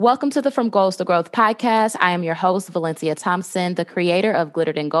Welcome to the From Goals to Growth podcast. I am your host, Valencia Thompson, the creator of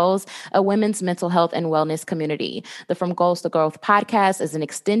Glittered and Goals, a women's mental health and wellness community. The From Goals to Growth podcast is an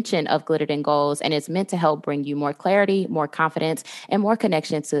extension of Glittered and Goals, and it's meant to help bring you more clarity, more confidence, and more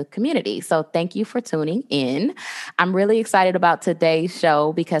connection to community. So thank you for tuning in. I'm really excited about today's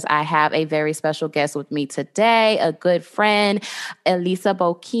show because I have a very special guest with me today, a good friend, Eliza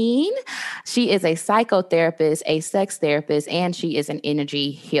Boquin. She is a psychotherapist, a sex therapist, and she is an energy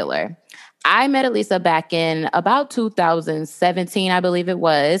healer. I met Eliza back in about 2017, I believe it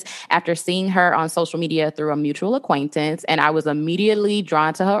was, after seeing her on social media through a mutual acquaintance. And I was immediately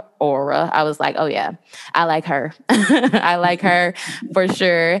drawn to her aura. I was like, oh, yeah, I like her. I like her for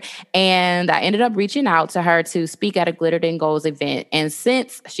sure. And I ended up reaching out to her to speak at a Glittered and Goals event. And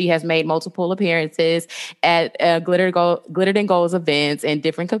since she has made multiple appearances at Glittered and Goals events in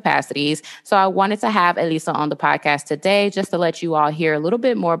different capacities, so I wanted to have Eliza on the podcast today just to let you all hear a little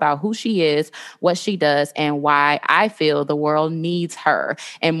bit more about who she is, what she does, and why I feel the world needs her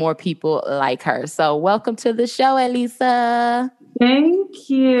and more people like her. So welcome to the show, Eliza. Thank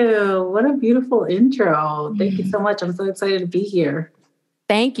you. What a beautiful intro. Thank you so much. I'm so excited to be here.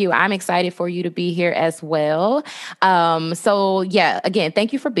 Thank you. I'm excited for you to be here as well. Again,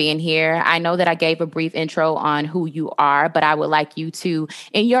 thank you for being here. I know that I gave a brief intro on who you are, but I would like you to,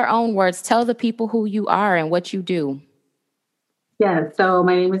 in your own words, tell the people who you are and what you do. Yeah, so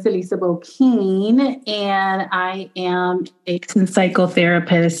my name is Eliza Boquin, and I am a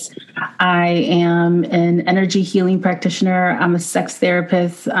psychotherapist. I am an energy healing practitioner. I'm a sex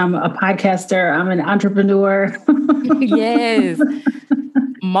therapist. I'm a podcaster. I'm an entrepreneur. Yes.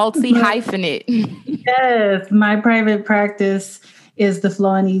 Multi-hyphenate. Yes, my private practice is the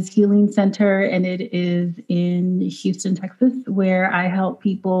Flow and Ease Healing Center, and it is in Houston, Texas, where I help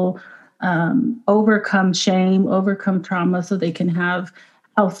people overcome shame, overcome trauma, so they can have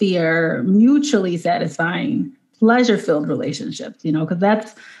healthier, mutually satisfying, pleasure-filled relationships. Because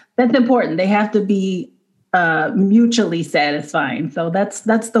that's important. They have to be mutually satisfying. So that's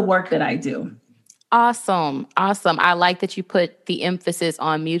the work that I do. Awesome. I like that you put the emphasis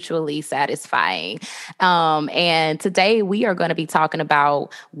on mutually satisfying. And today we are going to be talking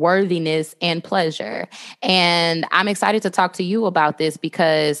about worthiness and pleasure. And I'm excited to talk to you about this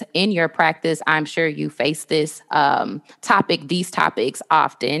because in your practice, I'm sure you face these topics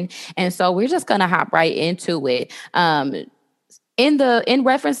often. And so we're just going to hop right into it. In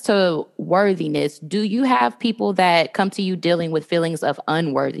reference to worthiness, do you have people that come to you dealing with feelings of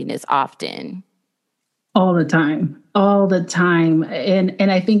unworthiness often? All the time.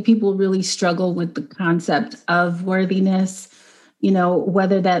 And I think people really struggle with the concept of worthiness,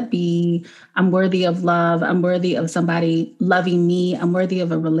 whether that be I'm worthy of love, I'm worthy of somebody loving me, I'm worthy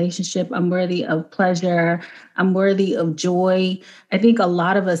of a relationship, I'm worthy of pleasure, I'm worthy of joy. I think a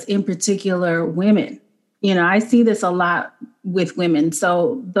lot of us, in particular women, I see this a lot with women.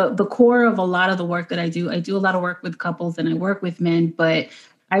 So the core of a lot of the work that I do a lot of work with couples and I work with men, but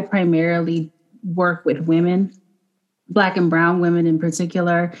I primarily work with women, Black and brown women in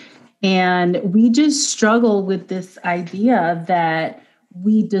particular. And we just struggle with this idea that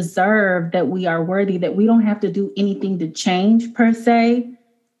we deserve, that we are worthy, that we don't have to do anything to change per se.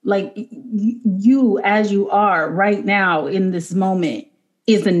 Like you as you are right now in this moment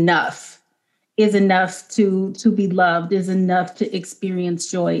is enough to be loved, is enough to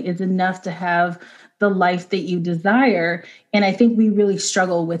experience joy, is enough to have the life that you desire. And I think we really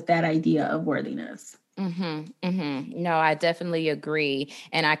struggle with that idea of worthiness. No, I definitely agree.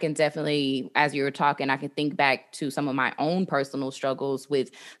 And I can definitely, as you were talking, I can think back to some of my own personal struggles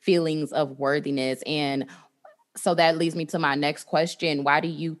with feelings of worthiness. And so that leads me to my next question. Why do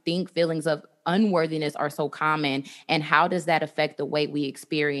you think feelings of unworthiness are so common? And how does that affect the way we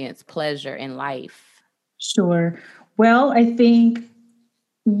experience pleasure in life? Sure. Well, I think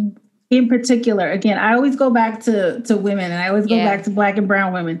in particular, again, I always go back to women and I always go back to Black and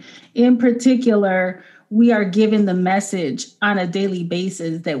brown women. In particular, we are given the message on a daily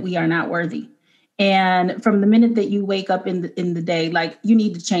basis that we are not worthy. And from the minute that you wake up in the day, like you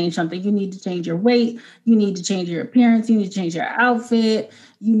need to change something, you need to change your weight, you need to change your appearance, you need to change your outfit,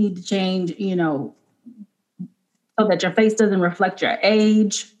 you need to change, so that your face doesn't reflect your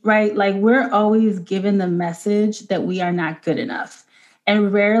age, right? Like we're always given the message that we are not good enough.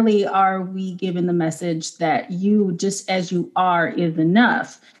 And rarely are we given the message that you, just as you are, is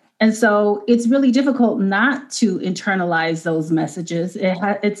enough. And so it's really difficult not to internalize those messages.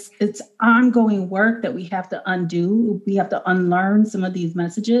 It's ongoing work that we have to undo. We have to unlearn some of these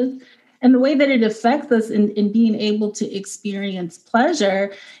messages. And the way that it affects us in being able to experience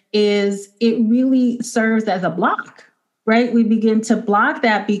pleasure is it really serves as a block. right? We begin to block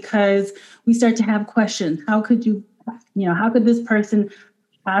that because we start to have questions. How could how could this person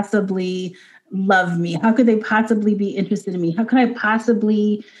possibly love me? How could they possibly be interested in me? How could I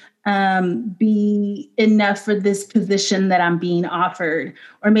possibly be enough for this position that I'm being offered?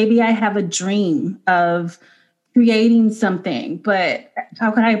 Or maybe I have a dream of creating something, but how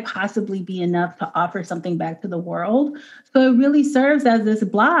could I possibly be enough to offer something back to the world? So it really serves as this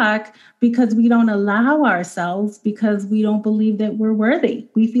block because we don't allow ourselves, because we don't believe that we're worthy.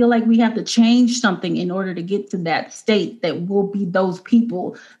 We feel like we have to change something in order to get to that state that will be those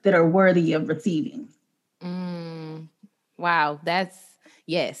people that are worthy of receiving. Wow, that's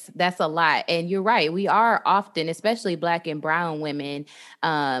a lot. And you're right. We are often, especially Black and brown women,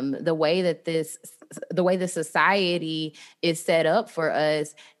 the way that the way the society is set up for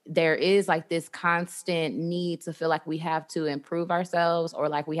us, there is like this constant need to feel like we have to improve ourselves or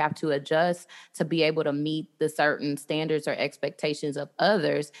like we have to adjust to be able to meet the certain standards or expectations of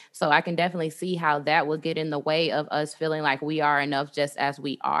others. So I can definitely see how that will get in the way of us feeling like we are enough just as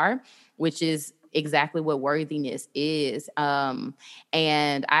we are, which is exactly what worthiness is.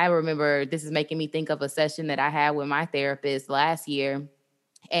 And I remember, this is making me think of a session that I had with my therapist last year.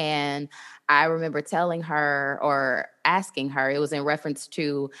 And I remember telling her or asking her, it was in reference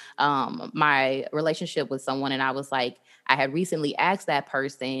to my relationship with someone. And I was like, I had recently asked that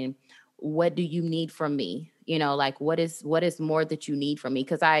person, what do you need from me? You know, like what is more that you need from me?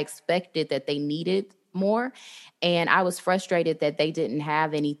 Because I expected that they needed more. And I was frustrated that they didn't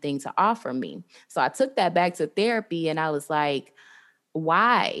have anything to offer me. So I took that back to therapy and I was like,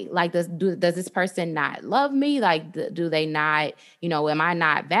 why? Like, does this person not love me? Like, do they not, am I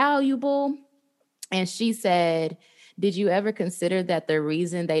not valuable? And she said, did you ever consider that the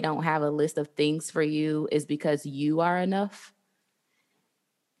reason they don't have a list of things for you is because you are enough?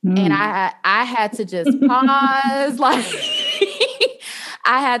 And Mm. I had to just pause, like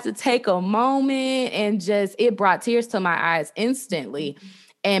I had to take a moment and just, it brought tears to my eyes instantly.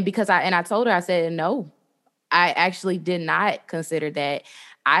 And because I told her, I said, no, I actually did not consider that.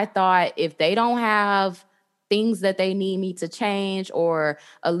 I thought if they don't have things that they need me to change or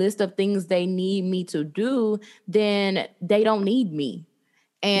a list of things they need me to do, then they don't need me.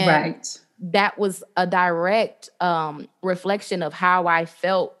 And Right. that was a direct reflection of how I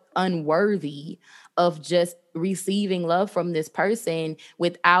felt unworthy of just receiving love from this person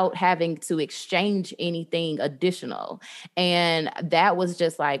without having to exchange anything additional. And that was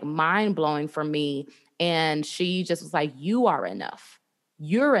just like mind blowing for me. And she just was like, you are enough.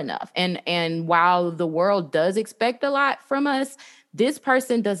 You're enough. And while the world does expect a lot from us, this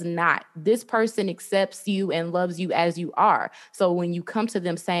person does not. This person accepts you and loves you as you are. So when you come to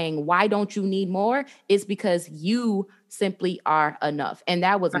them saying, why don't you need more? It's because you simply are enough. And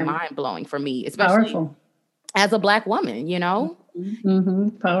that was Right. mind blowing for me, especially Powerful. as a Black woman. Mm-hmm.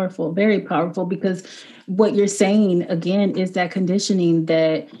 Powerful, very powerful, because what you're saying again is that conditioning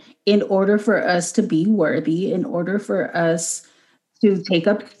that in order for us to be worthy, in order for us to take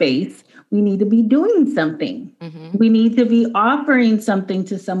up space, we need to be doing something. Mm-hmm. We need to be offering something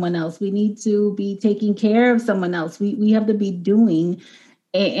to someone else. We need to be taking care of someone else. We have to be doing.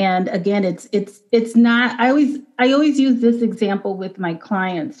 And again, it's not. I always use this example with my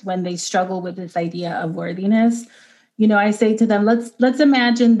clients when they struggle with this idea of worthiness. I say to them, let's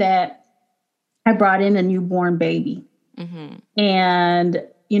imagine that I brought in a newborn baby. Mm-hmm. And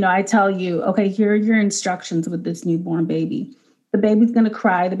I tell you, okay, here are your instructions with this newborn baby. The baby's going to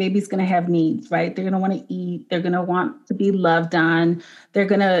cry. The baby's going to have needs, right? They're going to want to eat. They're going to want to be loved on. They're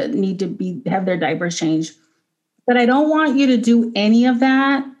going to need to have their diapers changed. But I don't want you to do any of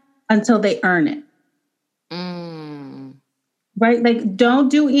that until they earn it. Right? Like, don't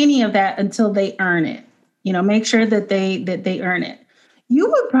do any of that until they earn it. Make sure that they earn it.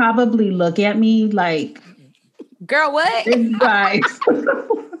 You would probably look at me like, Girl, what? right.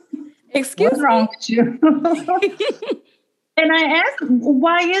 Excuse What's wrong me? with you? And I asked,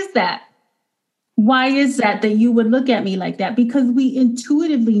 why is that? Why is that you would look at me like that? Because we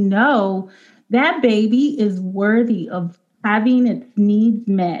intuitively know that baby is worthy of having its needs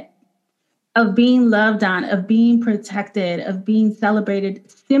met, of being loved on, of being protected, of being celebrated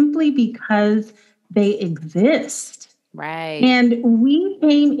simply because they exist. Right. And we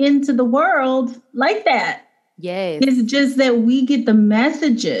came into the world like that. Yes. It's just that we get the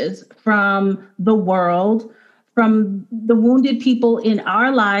messages from the world, from the wounded people in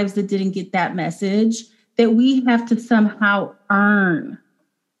our lives that didn't get that message, that we have to somehow earn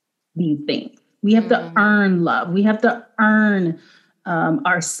these things. We have to earn love. We have to earn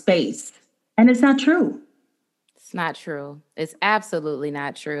our space. And it's not true. It's not true. It's absolutely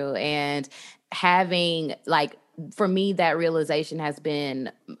not true. And having like for me, that realization has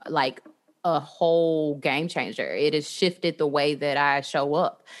been like a whole game changer. It has shifted the way that I show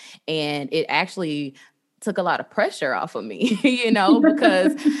up. And it actually took a lot of pressure off of me,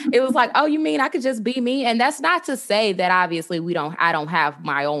 because it was like, oh, you mean I could just be me? And that's not to say that obviously I don't have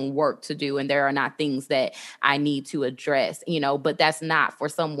my own work to do and there are not things that I need to address, but that's not for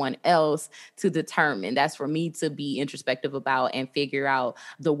someone else to determine. That's for me to be introspective about and figure out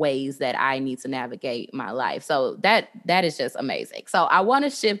the ways that I need to navigate my life. So that is just amazing. So I want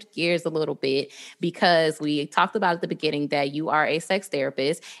to shift gears a little bit because we talked about at the beginning that you are a sex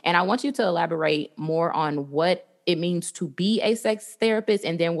therapist, and I want you to elaborate more on what it means to be a sex therapist,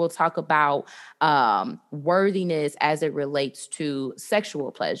 and then we'll talk about worthiness as it relates to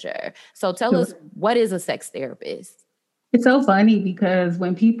sexual pleasure. So tell us, what is a sex therapist? It's so funny because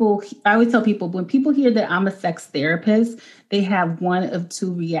I always tell people, when people hear that I'm a sex therapist, they have one of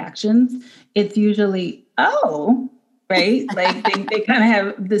two reactions. It's usually, oh, right? Like they kind of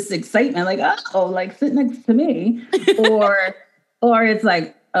have this excitement, like, oh, like sit next to me. Or it's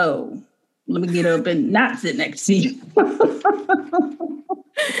like, oh, let me get up and not sit next to you. We're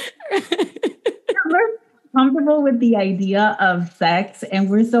comfortable with the idea of sex, and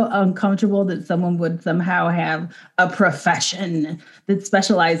we're so uncomfortable that someone would somehow have a profession that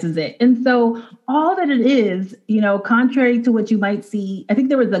specializes it. And so all that it is, contrary to what you might see, I think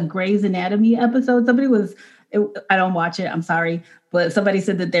there was a Grey's Anatomy episode. I don't watch it, I'm sorry, but somebody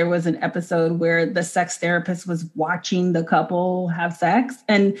said that there was an episode where the sex therapist was watching the couple have sex.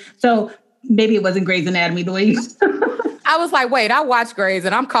 And so maybe it wasn't Grey's Anatomy the way you I was like, wait, I watched Grey's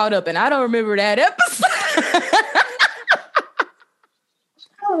and I'm caught up and I don't remember that episode.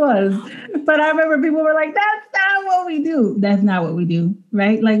 It was. But I remember people were like, that's not what we do. That's not what we do,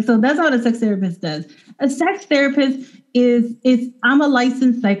 right? Like, so that's what a sex therapist does. A sex therapist I'm a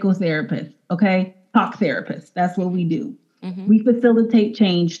licensed psychotherapist, okay? Talk therapist. That's what we do. Mm-hmm. We facilitate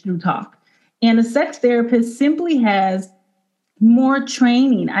change through talk. And a sex therapist simply has more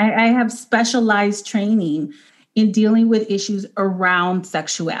training. I have specialized training in dealing with issues around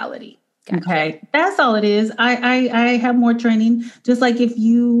sexuality. Gotcha. Okay. That's all it is. I have more training. Just like if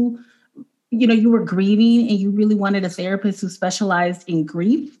you were grieving and you really wanted a therapist who specialized in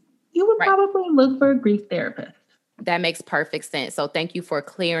grief, you would probably look for a grief therapist. That makes perfect sense. So thank you for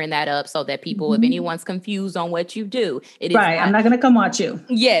clearing that up so that people, if anyone's confused on what you do, it is right. I'm not going to come watch you.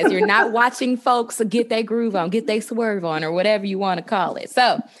 Yes, you're not watching folks get their groove on, get their swerve on, or whatever you want to call it.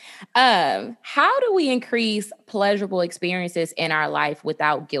 So how do we increase pleasurable experiences in our life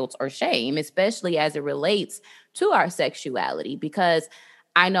without guilt or shame, especially as it relates to our sexuality? Because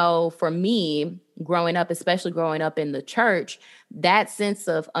I know for me, especially growing up in the church, that sense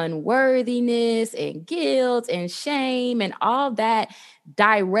of unworthiness and guilt and shame and all that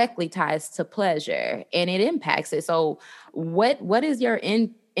directly ties to pleasure and it impacts it. So what is your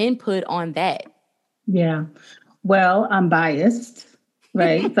input on that? Yeah. Well, I'm biased,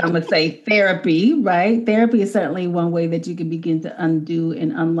 right? So I'm going to say therapy, right? Therapy is certainly one way that you can begin to undo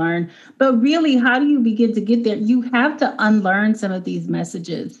and unlearn. But really, how do you begin to get there? You have to unlearn some of these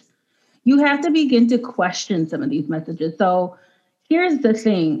messages. You have to begin to question some of these messages. So here's the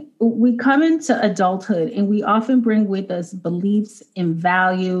thing. We come into adulthood and we often bring with us beliefs and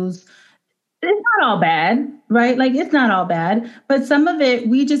values. It's not all bad, right? Like, it's not all bad, but some of it,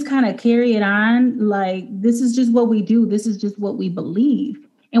 we just kind of carry it on. Like, this is just what we do. This is just what we believe.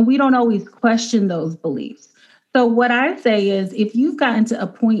 And we don't always question those beliefs. So what I say is, if you've gotten to a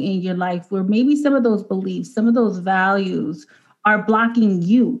point in your life where maybe some of those beliefs, some of those values are blocking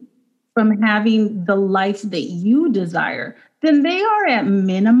you from having the life that you desire, then they are at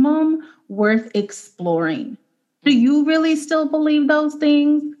minimum worth exploring. Do you really still believe those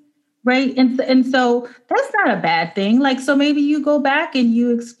things? Right. And so that's not a bad thing. Like, so maybe you go back and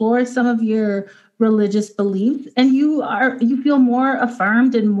you explore some of your religious beliefs and you feel more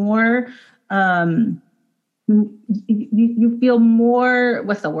affirmed and more, you feel more,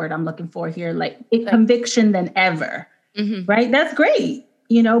 what's the word I'm looking for here? Like conviction than ever. Mm-hmm. Right. That's great.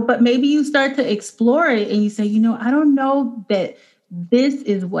 But maybe you start to explore it and you say, I don't know that this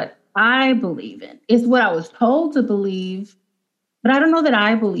is what I believe in. It's what I was told to believe, but I don't know that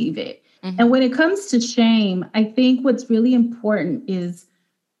I believe it. Mm-hmm. And when it comes to shame, I think what's really important is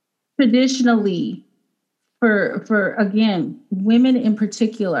traditionally for again, women in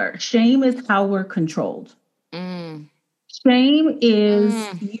particular, shame is how we're controlled. Mm. Shame is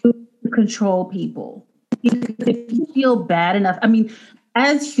you control people. If you feel bad enough, I mean,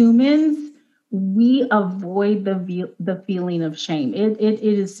 as humans, we avoid the feeling of shame. It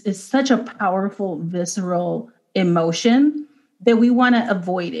is such a powerful, visceral emotion that we want to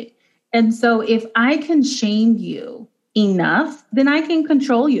avoid it. And so if I can shame you enough, then I can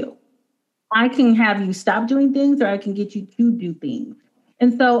control you. I can have you stop doing things or I can get you to do things.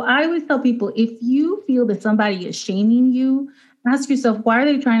 And so I always tell people, if you feel that somebody is shaming you, ask yourself, why are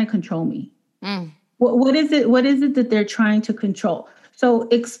they trying to control me? Mm. What is it? What is it that they're trying to control? So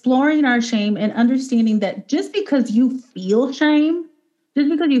exploring our shame and understanding that just because you feel shame, just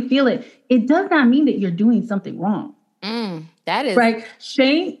because you feel it, it does not mean that you're doing something wrong. That is right.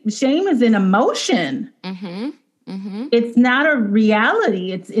 Shame is an emotion. It's not a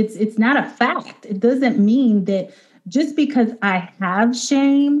reality. It's not a fact. It doesn't mean that just because I have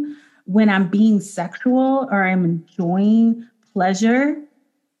shame when I'm being sexual or I'm enjoying pleasure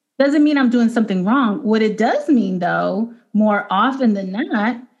doesn't mean I'm doing something wrong. What it does mean, though, more often than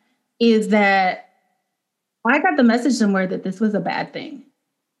not, is that I got the message somewhere that this was a bad thing.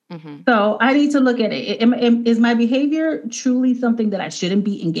 So I need to look at it. Is my behavior truly something that I shouldn't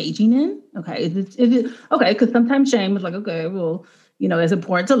be engaging in? Okay. Okay? Because sometimes shame is like, okay, well, it's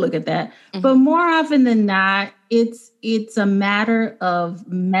important to look at that. But more often than not, it's a matter of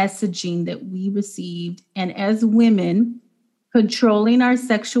messaging that we received. And as women, controlling our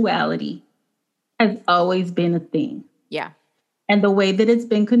sexuality has always been a thing. Yeah. And the way that it's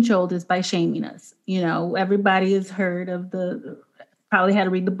been controlled is by shaming us. Everybody has heard of probably had to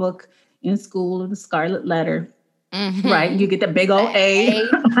read the book in school of the Scarlet Letter, right? You get the big old A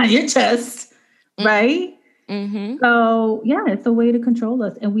on your chest, right? So, yeah, it's a way to control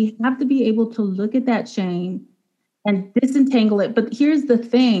us. And we have to be able to look at that shame and disentangle it. But here's the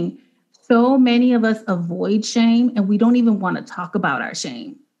thing. So many of us avoid shame and we don't even want to talk about our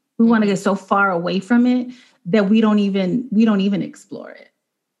shame. We want to get so far away from it that we don't even explore it.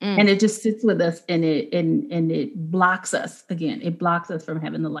 And it just sits with us and it blocks us. Again, it blocks us from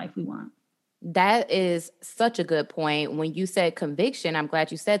having the life we want. That is such a good point. When you said conviction, I'm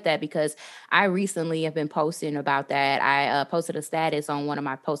glad you said that because I recently have been posting about that. I posted a status on one of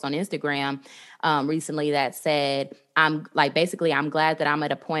my posts on Instagram recently that said, I'm glad that I'm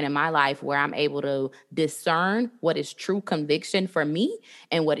at a point in my life where I'm able to discern what is true conviction for me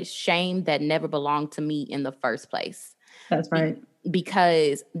and what is shame that never belonged to me in the first place. That's right.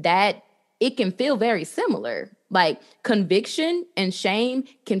 Because it can feel very similar. Like conviction and shame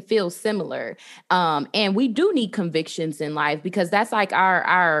can feel similar. And we do need convictions in life because that's like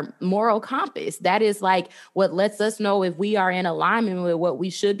our moral compass. That is like what lets us know if we are in alignment with what we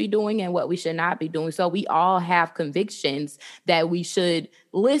should be doing and what we should not be doing. So we all have convictions that we should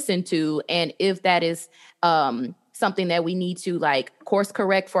listen to. And if that is something that we need to like course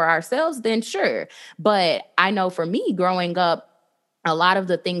correct for ourselves, then sure. But I know for me growing up, a lot of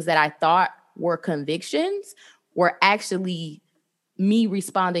the things that I thought were convictions were actually me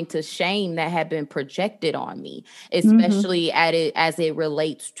responding to shame that had been projected on me, especially as it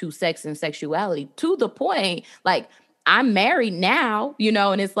relates to sex and sexuality, to the point like I'm married now,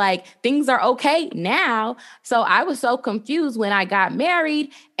 and it's like things are okay now. So I was so confused when I got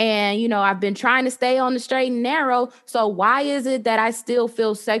married and, I've been trying to stay on the straight and narrow. So why is it that I still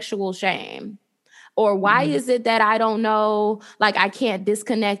feel sexual shame? Or why is it that I don't know, like I can't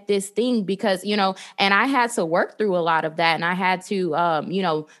disconnect this thing because, and I had to work through a lot of that. And I had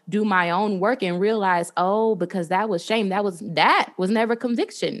to, do my own work and realize, because that was shame. That was never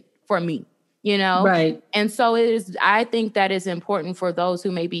conviction for me, Right. And so I think that is important for those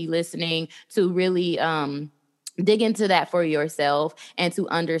who may be listening to really, dig into that for yourself and to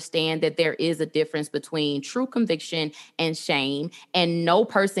understand that there is a difference between true conviction and shame. And no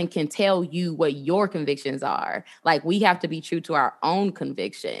person can tell you what your convictions are. Like we have to be true to our own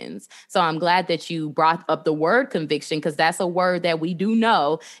convictions. So I'm glad that you brought up the word conviction because that's a word that we do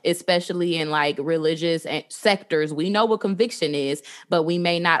know, especially in like religious sectors. We know what conviction is, but we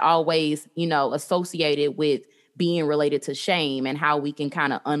may not always, associate it with being related to shame and how we can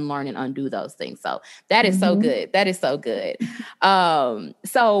kind of unlearn and undo those things. So that is so good. That is so good.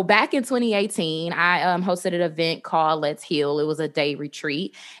 So back in 2018, I hosted an event called Let's Heal. It was a day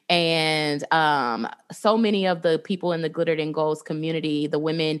retreat. And so many of the people in the Glittered and Golds community, the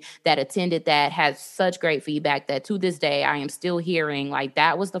women that attended that had such great feedback that to this day, I am still hearing like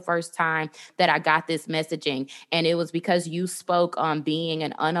that was the first time that I got this messaging. And it was because you spoke on being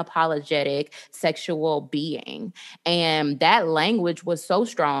an unapologetic sexual being. And that language was so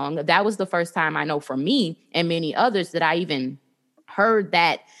strong. That was the first time I know for me and many others that I even heard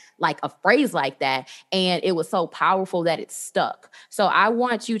that like a phrase like that. And it was so powerful that it stuck. So I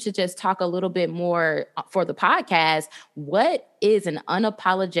want you to just talk a little bit more for the podcast. What is an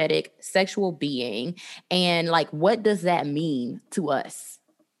unapologetic sexual being? And like, what does that mean to us?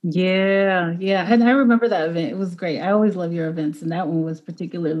 Yeah, yeah. And I remember that event. It was great. I always love your events, and that one was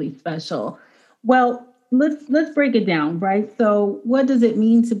particularly special. Well, let's break it down, right? So, what does it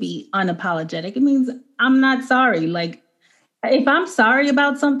mean to be unapologetic? It means I'm not sorry. Like if I'm sorry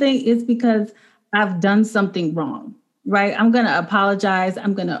about something, it's because I've done something wrong, right? I'm going to apologize.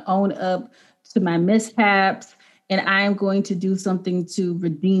 I'm going to own up to my mishaps, and I am going to do something to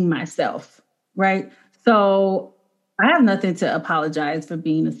redeem myself, right? So I have nothing to apologize for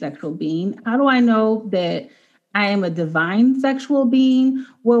being a sexual being. How do I know that I am a divine sexual being?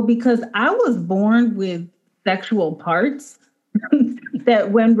 Well, because I was born with sexual parts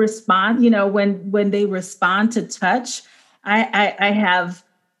that when they respond to touch, I have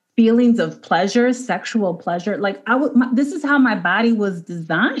feelings of pleasure, sexual pleasure. Like this is how my body was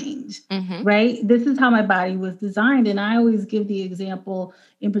designed, Mm-hmm. right? This is how my body was designed, and I always give the example,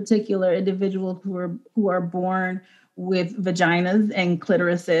 in particular, individuals who are born with vaginas and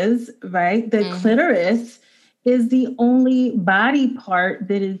clitorises, right? The clitoris is the only body part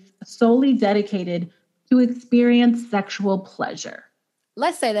that is solely dedicated to experience sexual pleasure.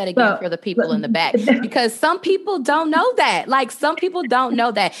 Let's say that again So, for the people in the back, because some people don't know that. Like some people don't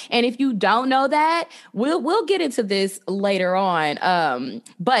know that. And if you don't know that, we'll get into this later on.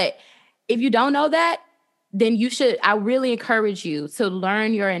 But if you don't know that, then I really encourage you to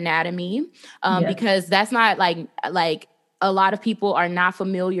learn your anatomy, yes, because that's not like a lot of people are not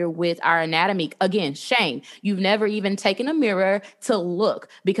familiar with our anatomy. Again, shame. You've never even taken a mirror to look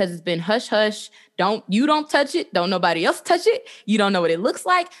because it's been hush hush. Don't touch it. Don't nobody else touch it. You don't know what it looks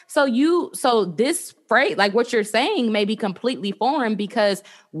like. So this phrase, like what you're saying, may be completely foreign because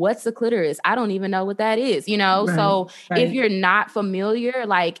what's the clitoris? I don't even know what that is, you know? right, So if right. you're not familiar,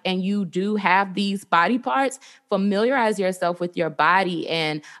 and you do have these body parts, familiarize yourself with your body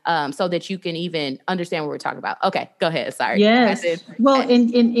and so that you can even understand what we're talking about. Okay, go ahead. Sorry. I had Yes. Well, to.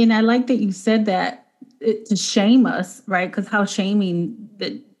 and I like that you said that to shame us, right? Because how shaming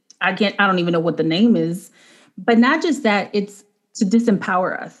that I don't even know what the name is, but not just that, it's to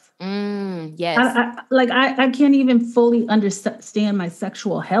disempower us. Yes. I can't even fully understand my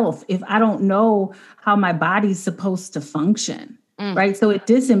sexual health if I don't know how my body's supposed to function, Mm. right? So it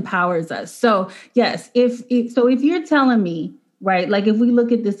disempowers us. So yes, if you're telling me, right, like if we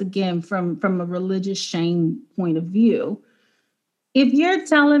look at this again from a religious shame point of view, if you're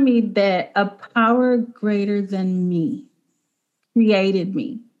telling me that a power greater than me created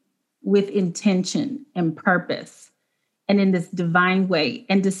me with intention and purpose and in this divine way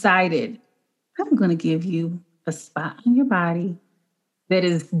and decided, I'm going to give you a spot in your body that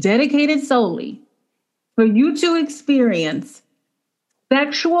is dedicated solely for you to experience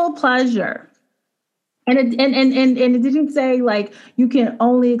sexual pleasure. And it didn't say like you can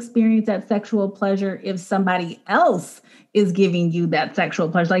only experience that sexual pleasure if somebody else is giving you that sexual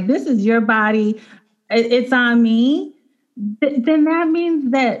pleasure. Like this is your body, it's on me. Then that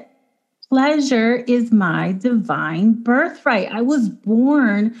means that pleasure is my divine birthright. I was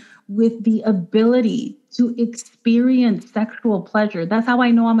born with the ability to experience sexual pleasure. That's how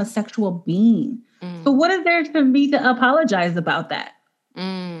I know I'm a sexual being. So, Mm. what is there for me to apologize about that?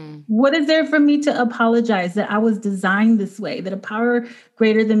 Mm. What is there for me to apologize that I was designed this way, that a power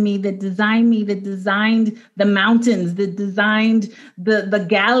greater than me, that designed me, that designed the mountains, that designed the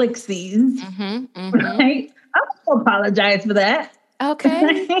galaxies, Mm-hmm. Mm-hmm. right? I don't apologize for that.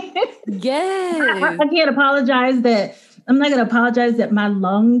 Okay. Yes. I can't apologize that I'm not going to apologize that my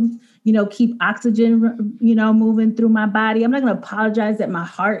lungs, keep oxygen, moving through my body. I'm not going to apologize that my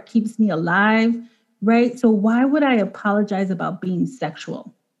heart keeps me alive, right? So why would I apologize about being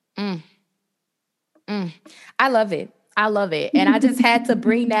sexual? Mm. Mm. I love it. I love it. And I just had to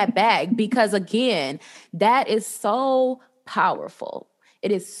bring that back because, again, that is so powerful.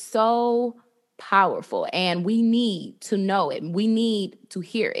 It is so powerful. And we need to know it. We need to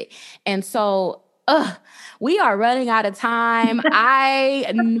hear it. And so, we are running out of time.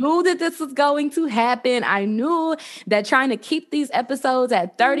 I knew that this was going to happen. I knew that trying to keep these episodes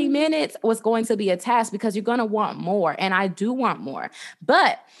at 30 minutes was going to be a task because you're going to want more. And I do want more.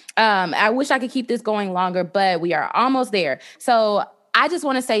 But I wish I could keep this going longer, but we are almost there. So I just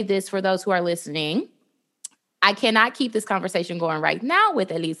want to say this for those who are listening. I cannot keep this conversation going right now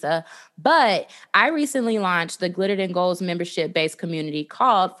with Eliza, but I recently launched the Glittered and Goals membership-based community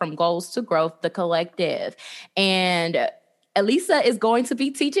called From Goals to Growth, the Collective. And Eliza is going to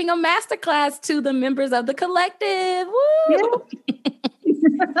be teaching a masterclass to the members of the collective. Woo!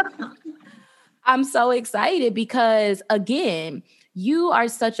 Yeah. I'm so excited because, again, you are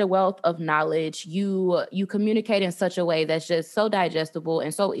such a wealth of knowledge. You communicate in such a way that's just so digestible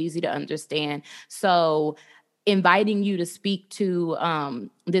and so easy to understand. So inviting you to speak to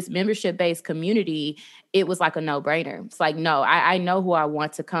this membership-based community, it was like a no-brainer. It's like, no, I know who I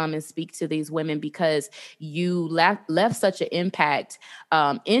want to come and speak to these women, because you left such an impact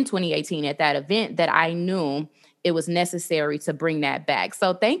in 2018 at that event, that I knew it was necessary to bring that back.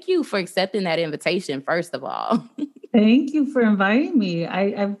 So thank you for accepting that invitation, first of all. Thank you for inviting me.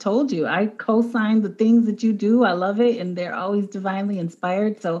 I've told you, I co-sign the things that you do. I love it, and they're always divinely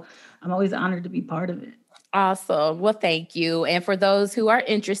inspired. So I'm always honored to be part of it. Awesome. Well, thank you. And for those who are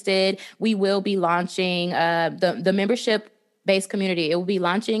interested, we will be launching the membership based community. It will be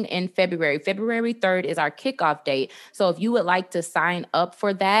launching in February. February 3rd is our kickoff date. So if you would like to sign up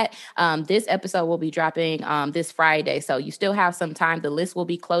for that, this episode will be dropping this Friday. So you still have some time. The list will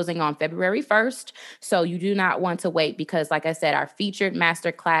be closing on February 1st. So you do not want to wait, because like I said, our featured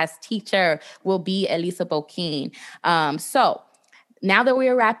masterclass teacher will be Eliza Boquin. So now that we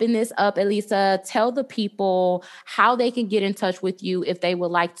are wrapping this up, Eliza, tell the people how they can get in touch with you if they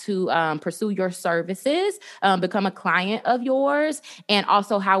would like to pursue your services, become a client of yours, and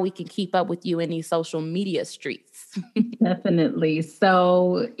also how we can keep up with you in these social media streets. Definitely.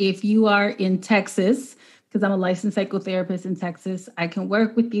 So if you are in Texas, because I'm a licensed psychotherapist in Texas, I can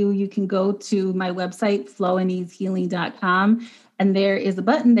work with you. You can go to my website, flowandeasehealing.com. And there is a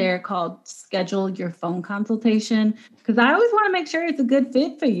button there called schedule your phone consultation, because I always want to make sure it's a good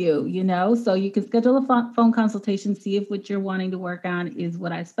fit for you, you know? So you can schedule a phone consultation, see if what you're wanting to work on is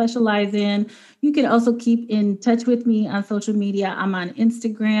what I specialize in. You can also keep in touch with me on social media. I'm on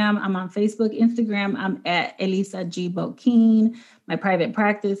Instagram. I'm on Facebook. Instagram, I'm at Eliza G. Boquin. My private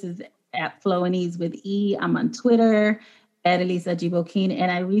practice is at Flow and Ease with E. I'm on Twitter at Eliza G. Boquin. And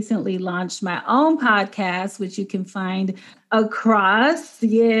I recently launched my own podcast, which you can find across.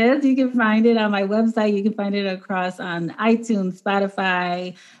 Yes, you can find it on my website. You can find it across on iTunes,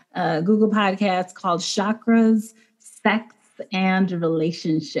 Spotify, Google Podcasts, called Chakras, Sex, and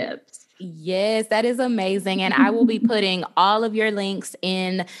Relationships. Yes, that is amazing. And I will be putting all of your links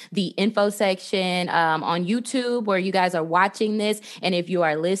in the info section on YouTube where you guys are watching this. And if you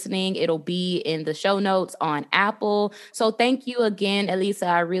are listening, it'll be in the show notes on Apple. So thank you again, Eliza.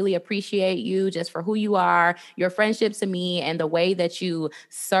 I really appreciate you just for who you are, your friendship to me, and the way that you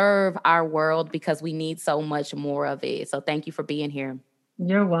serve our world, because we need so much more of it. So thank you for being here.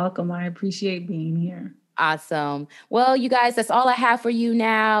 You're welcome. I appreciate being here. Awesome. Well, you guys, that's all I have for you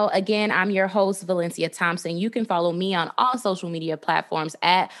now. Again, I'm your host, Valencia Thompson. You can follow me on all social media platforms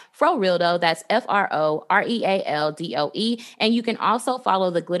at Frorealdo. That's FROREALDOE. And you can also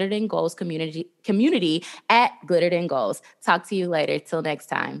follow the Glittered and Goals community at Glittered and Goals. Talk to you later. Till next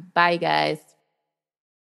time. Bye, guys.